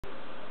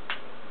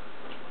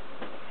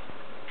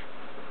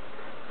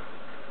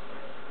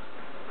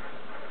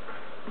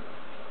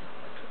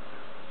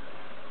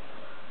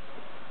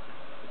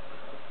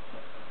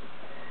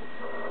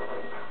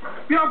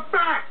You're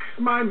back!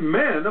 My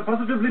men are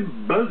positively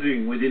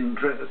buzzing with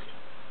interest.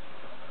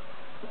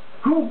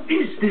 Who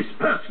is this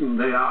person,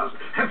 they ask?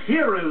 Have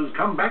heroes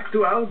come back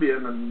to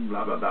Albion, and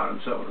blah, blah, blah,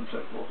 and so on and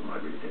so forth, and I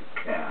really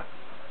don't care.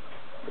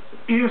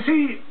 You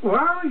see,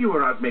 while you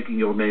were out making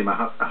your name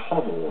a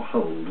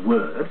hovel-hold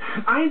word,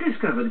 I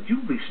discovered that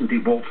you recently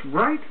waltzed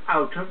right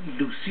out of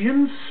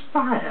Lucian's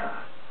spire.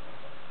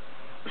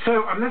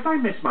 So, unless I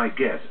miss my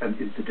guess, and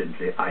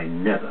incidentally I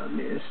never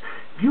miss,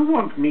 you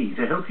want me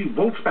to help you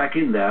waltz back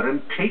in there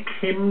and take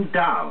him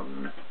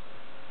down.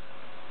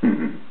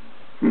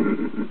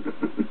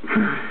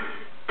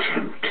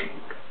 Tempting.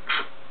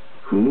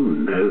 Who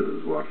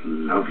knows what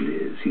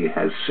lovelies he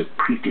has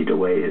secreted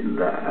away in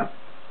there?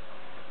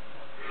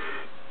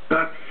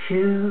 But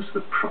here's the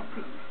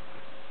problem.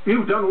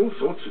 You've done all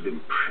sorts of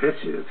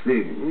impressive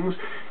things,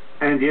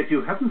 and yet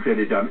you haven't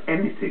really done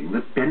anything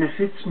that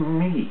benefits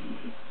me.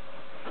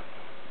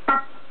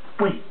 But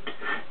wait,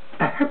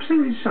 perhaps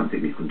there is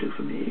something you can do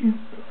for me.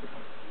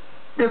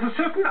 There's a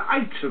certain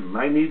item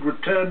I need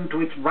returned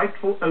to its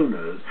rightful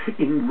owners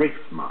in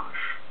Wraithmarsh.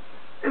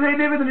 They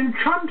live in an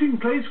enchanting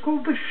place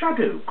called the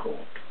Shadow Court.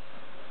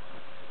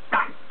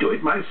 I'd do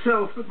it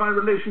myself, but my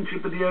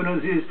relationship with the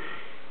owners is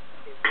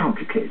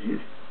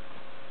complicated.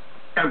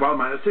 And while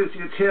my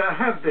associates here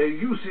have their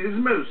uses,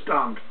 most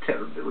aren't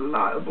terribly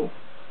reliable.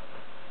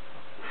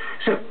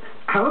 So,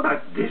 how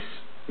about this?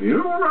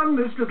 You run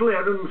this little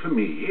errand for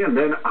me, and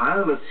then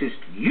I'll assist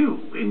you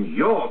in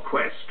your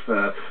quest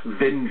for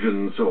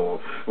vengeance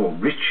or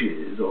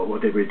riches or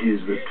whatever it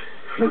is that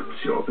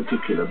floats your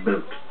particular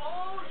boat.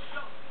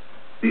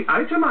 The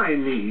item I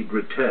need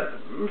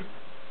returned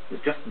is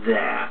just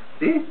there.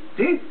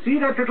 See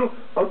that little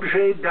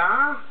objet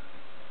d'art?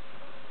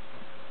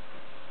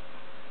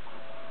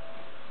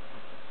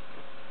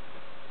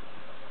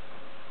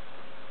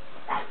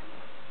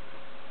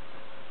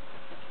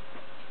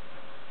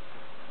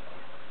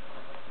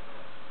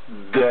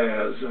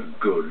 There's a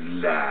good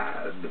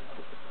lad.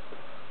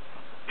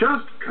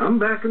 Just come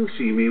back and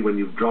see me when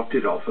you've dropped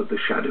it off at the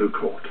Shadow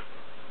Court.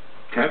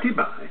 Tatty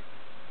bye.